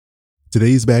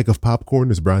Today's bag of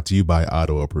popcorn is brought to you by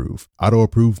AutoApprove.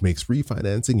 AutoApprove makes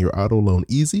refinancing your auto loan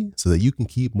easy so that you can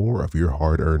keep more of your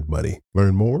hard-earned money.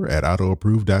 Learn more at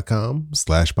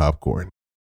autoapprove.com/popcorn.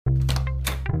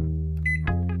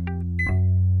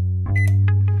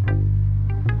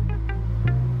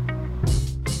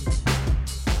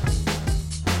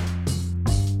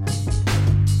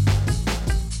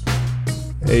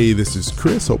 Hey, this is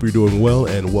Chris. Hope you're doing well,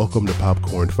 and welcome to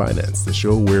Popcorn Finance, the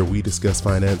show where we discuss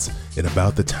finance in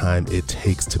about the time it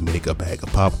takes to make a bag of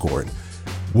popcorn.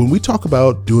 When we talk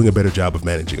about doing a better job of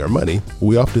managing our money,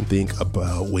 we often think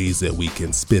about ways that we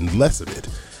can spend less of it.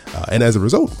 And as a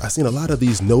result, I've seen a lot of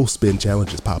these no-spend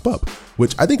challenges pop up,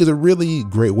 which I think is a really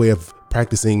great way of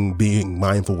practicing being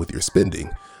mindful with your spending.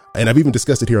 And I've even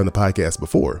discussed it here on the podcast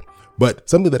before. But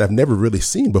something that I've never really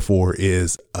seen before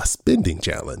is a spending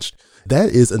challenge.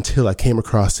 That is until I came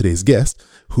across today's guest,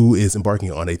 who is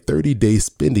embarking on a 30-day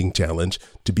spending challenge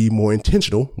to be more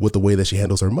intentional with the way that she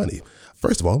handles her money.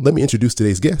 First of all, let me introduce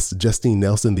today's guest, Justine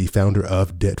Nelson, the founder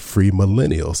of Debt Free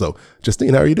Millennial. So,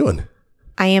 Justine, how are you doing?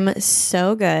 I am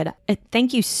so good.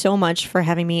 Thank you so much for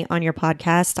having me on your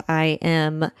podcast. I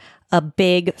am a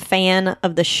big fan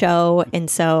of the show, and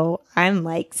so I'm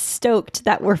like stoked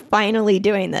that we're finally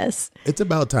doing this. It's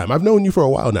about time. I've known you for a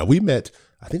while now. We met,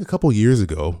 I think, a couple of years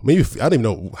ago. Maybe, I don't even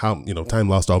know how, time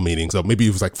lost all meaning. So maybe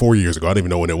it was like 4 years ago. I don't even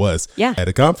know when it was. Yeah. At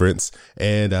a conference.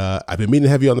 And I've been meaning to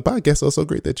have you on the podcast. So it's so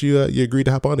great that you agreed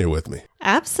to hop on here with me.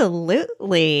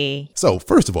 Absolutely. So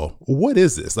first of all, what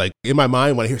is this? Like, in my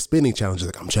mind, when I hear spending challenges,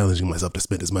 like I'm challenging myself to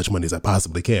spend as much money as I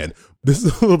possibly can. This is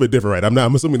a little bit different, right?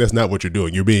 I'm assuming that's not what you're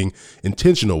doing. You're being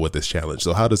intentional with this challenge.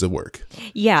 So how does it work?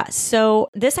 Yeah. So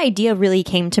this idea really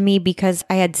came to me because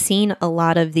I had seen a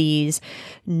lot of these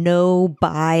no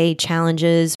buy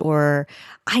challenges, or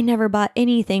I never bought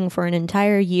anything for an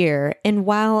entire year. And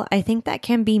while I think that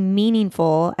can be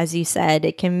meaningful, as you said,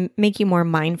 it can make you more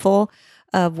mindful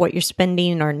of what you're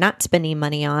spending or not spending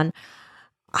money on.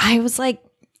 I was like,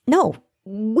 no,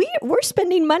 we're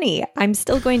spending money. I'm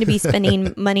still going to be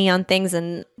spending money on things.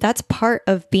 And that's part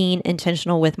of being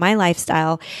intentional with my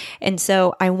lifestyle. And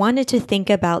so I wanted to think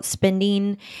about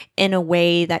spending in a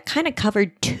way that kind of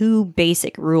covered two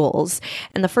basic rules.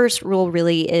 And the first rule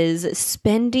really is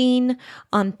spending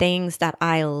on things that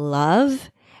I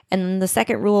love. And the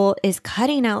second rule is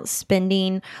cutting out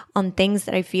spending on things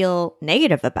that I feel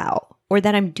negative about or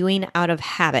that I'm doing out of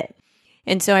habit.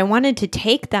 And so I wanted to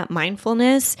take that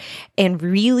mindfulness and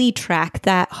really track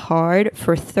that hard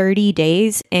for 30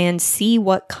 days and see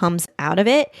what comes out of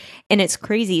it. And it's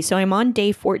crazy. So I'm on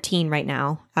day 14 right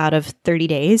now out of 30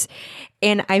 days.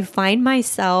 And I find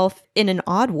myself in an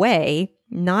odd way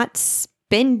not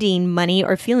spending money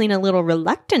or feeling a little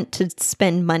reluctant to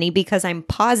spend money because I'm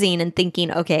pausing and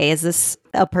thinking, okay, is this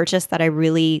a purchase that I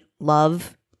really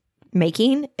love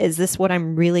making? Is this what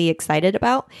I'm really excited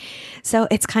about? So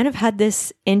it's kind of had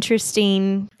this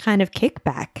interesting kind of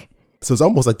kickback. So it's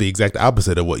almost like the exact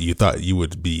opposite of what you thought you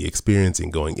would be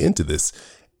experiencing going into this.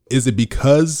 Is it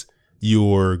because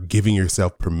you're giving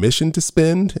yourself permission to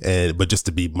spend, but just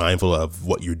to be mindful of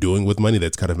what you're doing with money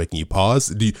that's kind of making you pause?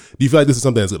 Do you feel like this is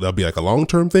something that'll be like a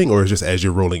long-term thing, or is just as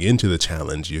you're rolling into the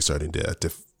challenge, you're starting to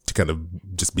kind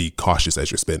of just be cautious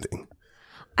as you're spending?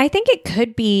 I think it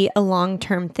could be a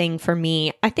long-term thing for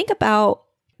me. I think about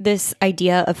this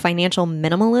idea of financial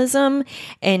minimalism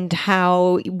and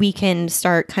how we can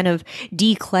start kind of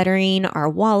decluttering our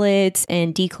wallets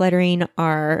and decluttering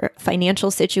our financial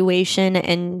situation,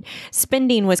 and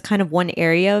spending was kind of one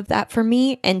area of that for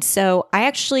me. And so I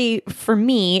actually, for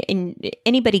me, and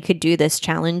anybody could do this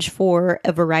challenge for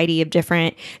a variety of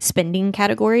different spending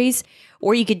categories,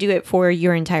 or you could do it for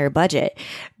your entire budget.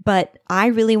 But I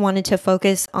really wanted to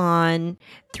focus on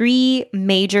 3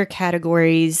 major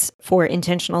categories for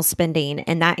intentional spending.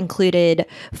 And that included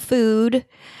food,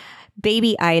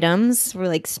 baby items, we're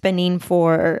like spending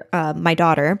for my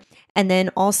daughter, and then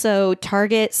also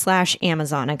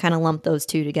Target/Amazon. I kind of lumped those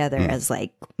two together as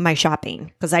like my shopping,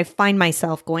 because I find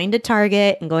myself going to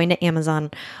Target and going to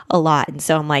Amazon a lot. And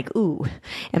so I'm like, ooh,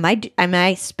 am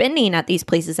I spending at these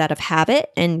places out of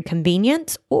habit and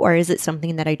convenience, or is it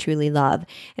something that I truly love?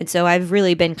 And so I've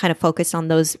really been kind of focused on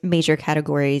those major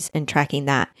categories and tracking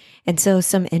that. And so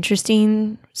some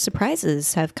interesting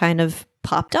surprises have kind of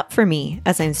popped up for me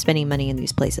as I'm spending money in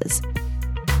these places.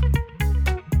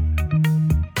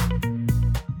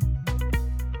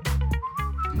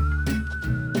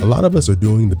 A lot of us are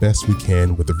doing the best we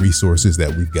can with the resources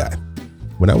that we've got.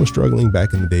 When I was struggling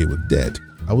back in the day with debt,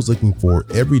 I was looking for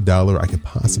every dollar I could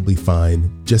possibly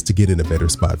find just to get in a better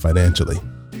spot financially.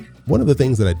 One of the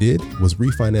things that I did was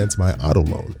refinance my auto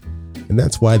loan. And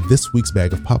that's why this week's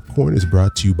bag of popcorn is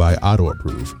brought to you by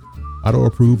AutoApprove.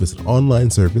 AutoApprove is an online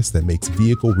service that makes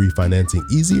vehicle refinancing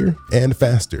easier and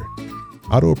faster.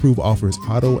 AutoApprove offers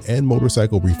auto and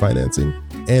motorcycle refinancing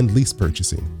and lease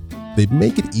purchasing. They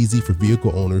make it easy for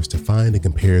vehicle owners to find and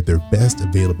compare their best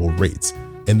available rates,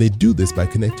 and they do this by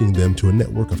connecting them to a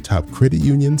network of top credit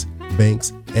unions,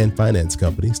 banks, and finance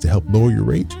companies to help lower your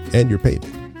rate and your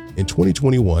payment. In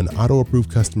 2021,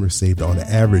 AutoApprove customers saved on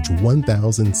average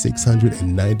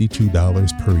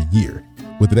 $1,692 per year.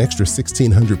 With an extra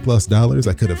 $1,600 plus,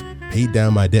 I could have paid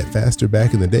down my debt faster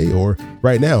back in the day, or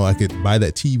right now I could buy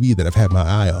that TV that I've had my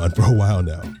eye on for a while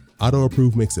now.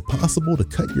 AutoApprove makes it possible to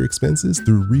cut your expenses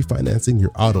through refinancing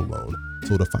your auto loan.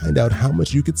 So to find out how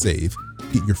much you could save,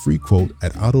 get your free quote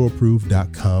at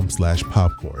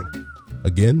autoapprove.com/popcorn.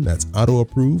 Again, that's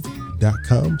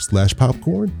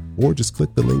autoapprove.com/popcorn, or just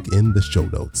click the link in the show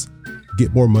notes.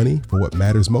 Get more money for what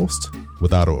matters most with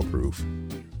AutoApprove.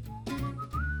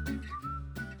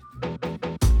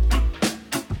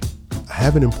 I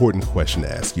have an important question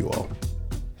to ask you all.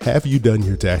 Have you done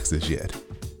your taxes yet?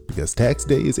 Because tax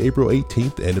day is April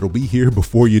 18th and it'll be here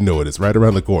before you know it. It's right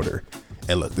around the corner.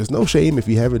 And look, there's no shame if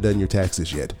you haven't done your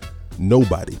taxes yet.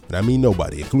 Nobody, and I mean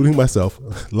nobody, including myself,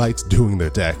 likes doing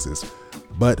their taxes.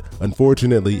 But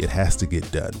unfortunately, it has to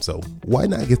get done. So why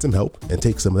not get some help and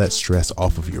take some of that stress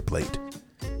off of your plate?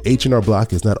 H&R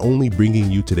Block is not only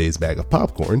bringing you today's bag of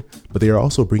popcorn, but they are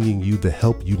also bringing you the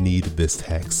help you need this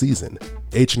tax season.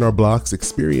 H&R Block's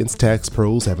experienced tax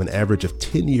pros have an average of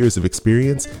 10 years of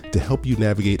experience to help you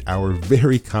navigate our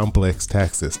very complex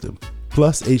tax system.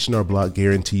 Plus, H&R Block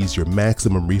guarantees your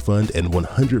maximum refund and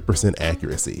 100%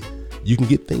 accuracy. You can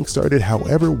get things started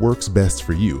however works best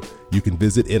for you. You can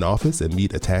visit in office and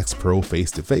meet a tax pro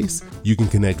face-to-face. You can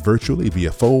connect virtually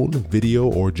via phone, video,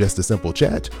 or just a simple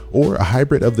chat, or a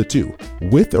hybrid of the two.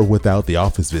 With or without the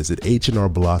office visit, H&R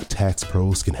Block tax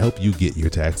pros can help you get your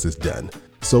taxes done.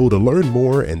 So to learn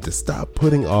more and to stop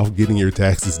putting off getting your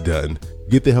taxes done,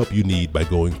 get the help you need by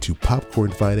going to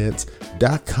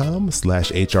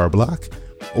popcornfinance.com/HRBlock,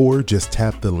 or just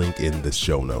tap the link in the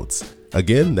show notes.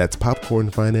 Again, that's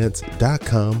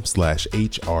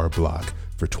popcornfinance.com/HRBlock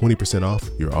for 20% off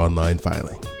your online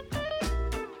filing.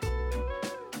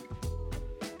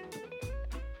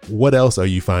 What else are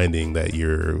you finding that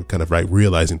you're kind of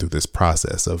realizing through this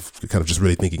process of kind of just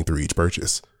really thinking through each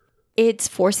purchase? It's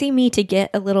forcing me to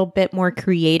get a little bit more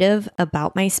creative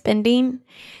about my spending.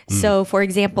 So, for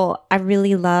example, I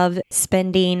really love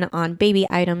spending on baby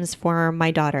items for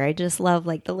my daughter. I just love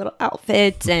like the little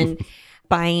outfits and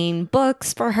buying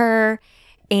books for her.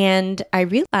 And I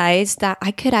realized that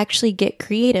I could actually get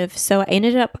creative. So I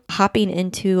ended up hopping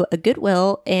into a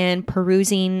Goodwill and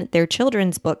perusing their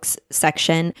children's books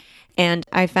section. And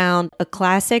I found a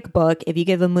classic book, If You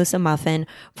Give a Moose a Muffin,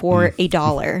 for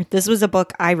 $1. This was a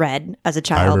book I read as a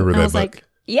child. I remember and I was that book. like,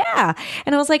 yeah.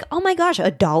 And I was like, oh my gosh,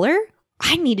 $1?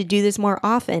 I need to do this more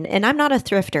often. And I'm not a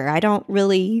thrifter. I don't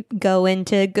really go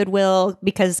into Goodwill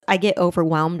because I get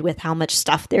overwhelmed with how much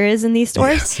stuff there is in these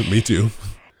stores. Yes, me too.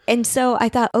 And so I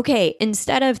thought, okay,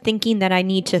 instead of thinking that I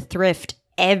need to thrift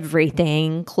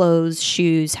everything, clothes,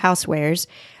 shoes, housewares,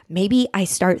 maybe I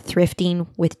start thrifting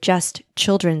with just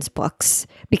children's books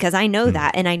because I know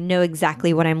that and I know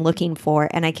exactly what I'm looking for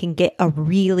and I can get a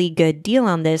really good deal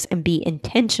on this and be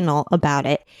intentional about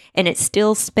it. And it's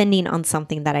still spending on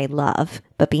something that I love,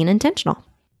 but being intentional.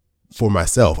 For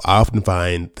myself, I often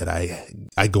find that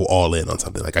I go all in on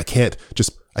something. Like I can't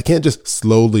just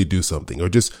slowly do something or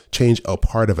just change a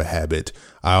part of a habit.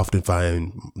 I often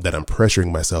find that I'm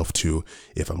pressuring myself to,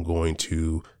 if I'm going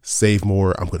to save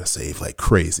more, I'm going to save like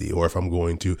crazy. Or if I'm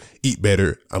going to eat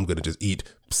better, I'm going to just eat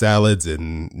salads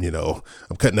and, I'm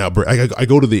cutting out bread. I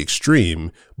go to the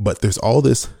extreme, but there's all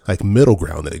this like middle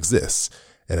ground that exists.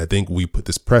 And I think we put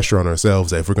this pressure on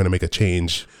ourselves that if we're going to make a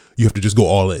change, you have to just go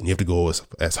all in. You have to go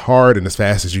as hard and as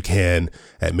fast as you can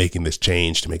at making this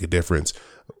change to make a difference.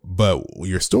 But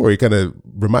your story kind of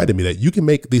reminded me that you can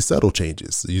make these subtle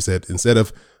changes. You said instead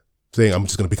of saying I'm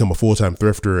just going to become a full-time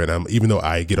thrifter and even though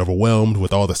I get overwhelmed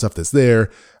with all the stuff that's there,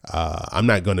 I'm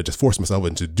not going to just force myself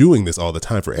into doing this all the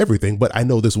time for everything. But I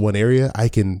know this one area I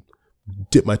can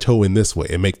dip my toe in this way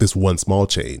and make this one small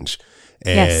change.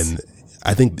 And yes.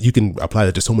 I think you can apply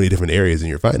that to so many different areas in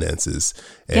your finances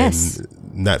and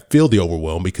not feel the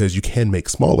overwhelm because you can make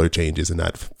smaller changes and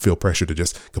not feel pressure to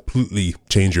just completely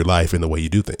change your life in the way you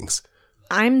do things.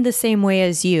 I'm the same way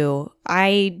as you.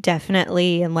 I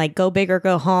definitely am like, go big or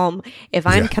go home. If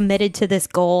I'm committed to this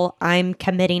goal, I'm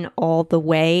committing all the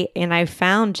way. And I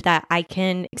found that I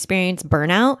can experience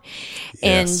burnout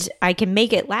and I can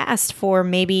make it last for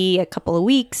maybe a couple of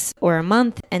weeks or a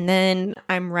month. And then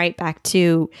I'm right back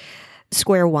to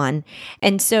square one.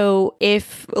 And so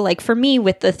if like for me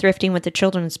with the thrifting with the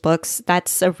children's books,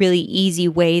 that's a really easy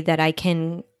way that I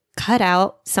can cut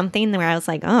out something where I was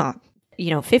like, oh,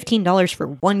 $15 for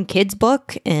one kid's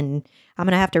book and I'm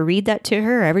going to have to read that to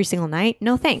her every single night.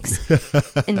 No, thanks.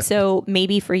 And so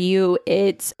maybe for you,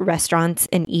 it's restaurants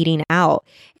and eating out.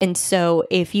 And so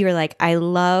if you're like, I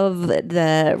love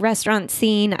the restaurant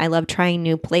scene, I love trying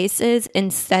new places,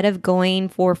 instead of going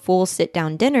for full sit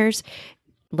down dinners,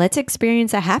 let's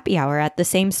experience a happy hour at the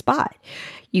same spot.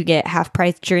 You get half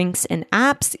price drinks and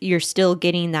apps. You're still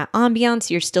getting that ambiance.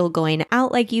 You're still going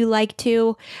out like you like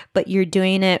to, but you're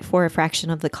doing it for a fraction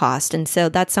of the cost. And so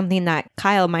that's something that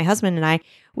Kyle, my husband, and I,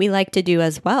 we like to do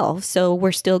as well. So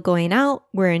we're still going out.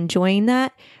 We're enjoying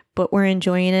that, but we're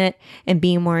enjoying it and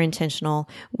being more intentional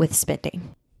with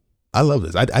spending. I love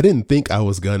this. I didn't think I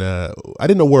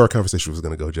didn't know where our conversation was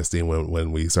going to go, Justine,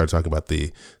 when we started talking about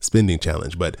the spending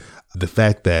challenge. But the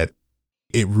fact that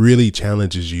it really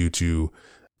challenges you to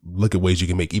look at ways you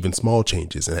can make even small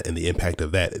changes and the impact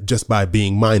of that just by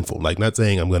being mindful. Like, not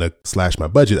saying I'm going to slash my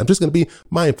budget. I'm just going to be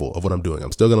mindful of what I'm doing.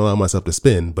 I'm still going to allow myself to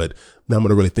spend, but now I'm going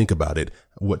to really think about it.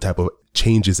 What type of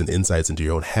changes and insights into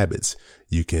your own habits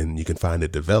you can find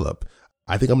and develop.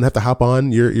 I think I'm gonna have to hop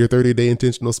on your 30-day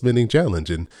intentional spending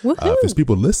challenge. And if there's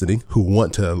people listening who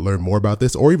want to learn more about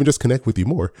this or even just connect with you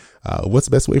more, what's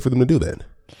the best way for them to do that?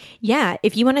 Yeah,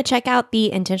 if you want to check out the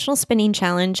intentional spending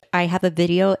challenge, I have a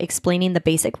video explaining the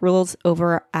basic rules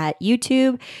over at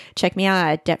YouTube. Check me out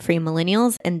at Debt Free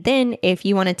Millennials. And then if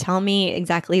you want to tell me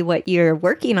exactly what you're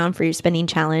working on for your spending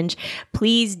challenge,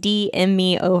 please DM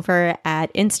me over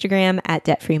at Instagram at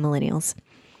Debt Free Millennials.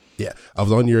 Yeah, I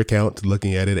was on your account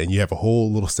looking at it, and you have a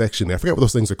whole little section. I forgot what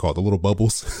those things are called, the little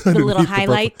bubbles. The little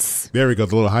highlights. There we go,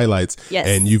 the little highlights. Yes.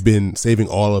 And you've been saving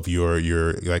all of your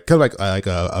like kind of like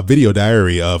a video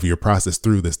diary of your process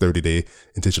through this 30-day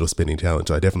intentional spending challenge.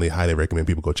 So I definitely highly recommend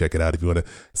people go check it out if you want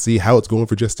to see how it's going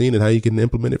for Justine and how you can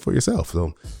implement it for yourself.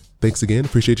 So thanks again.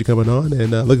 Appreciate you coming on,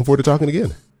 and looking forward to talking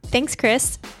again. Thanks,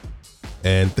 Chris.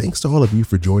 And thanks to all of you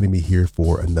for joining me here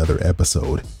for another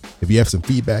episode. If you have some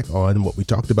feedback on what we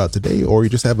talked about today, or you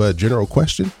just have a general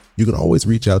question, you can always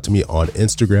reach out to me on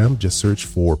Instagram. Just search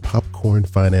for Popcorn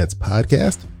Finance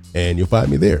Podcast and you'll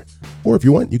find me there. Or if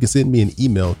you want, you can send me an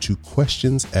email to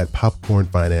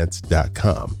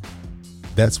questions@popcornfinance.com.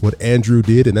 That's what Andrew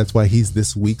did, and that's why he's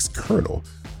this week's Colonel.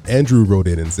 Andrew wrote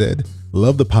in and said,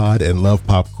 "Love the pod and love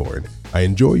popcorn. I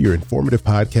enjoy your informative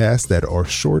podcasts that are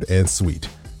short and sweet.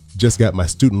 Just got my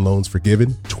student loans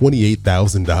forgiven,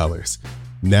 $28,000.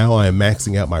 Now I am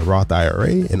maxing out my Roth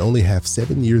IRA and only have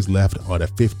 7 years left on a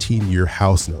 15-year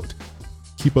house note.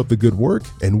 Keep up the good work,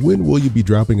 and when will you be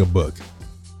dropping a book?"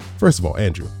 First of all,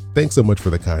 Andrew, thanks so much for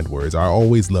the kind words. I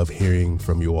always love hearing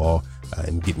from you all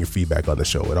and getting your feedback on the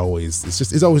show.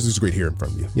 It's always just great hearing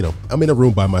from you. You know, I'm in a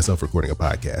room by myself recording a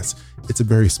podcast. It's a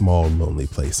very small, lonely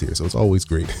place here, so it's always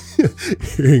great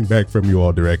hearing back from you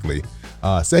all directly.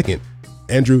 Second,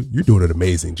 Andrew, you're doing an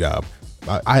amazing job.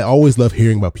 I always love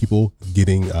hearing about people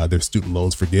getting their student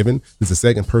loans forgiven. This is the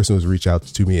second person who's reached out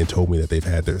to me and told me that they've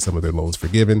had some of their loans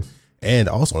forgiven. And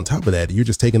also on top of that, you're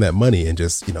just taking that money and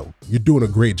just, you're doing a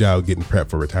great job getting prepped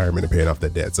for retirement and paying off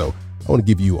that debt. So I want to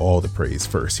give you all the praise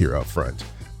first here up front.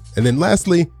 And then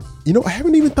lastly, I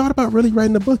haven't even thought about really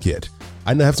writing a book yet.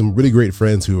 I know I have some really great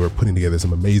friends who are putting together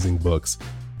some amazing books,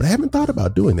 but I haven't thought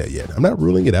about doing that yet. I'm not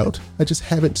ruling it out. I just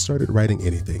haven't started writing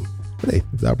anything. But hey,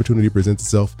 if the opportunity presents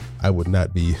itself, I would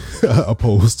not be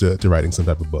opposed to writing some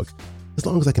type of book, as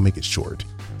long as I can make it short.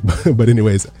 But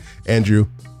anyways, Andrew,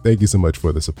 thank you so much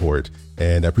for the support,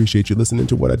 and I appreciate you listening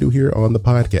to what I do here on the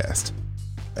podcast.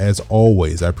 As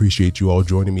always, I appreciate you all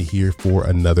joining me here for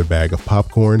another bag of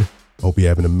popcorn. Hope you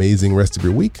have an amazing rest of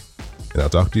your week, and I'll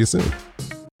talk to you soon.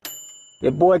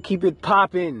 Your boy keep it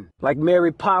poppin' like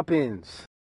Mary Poppins.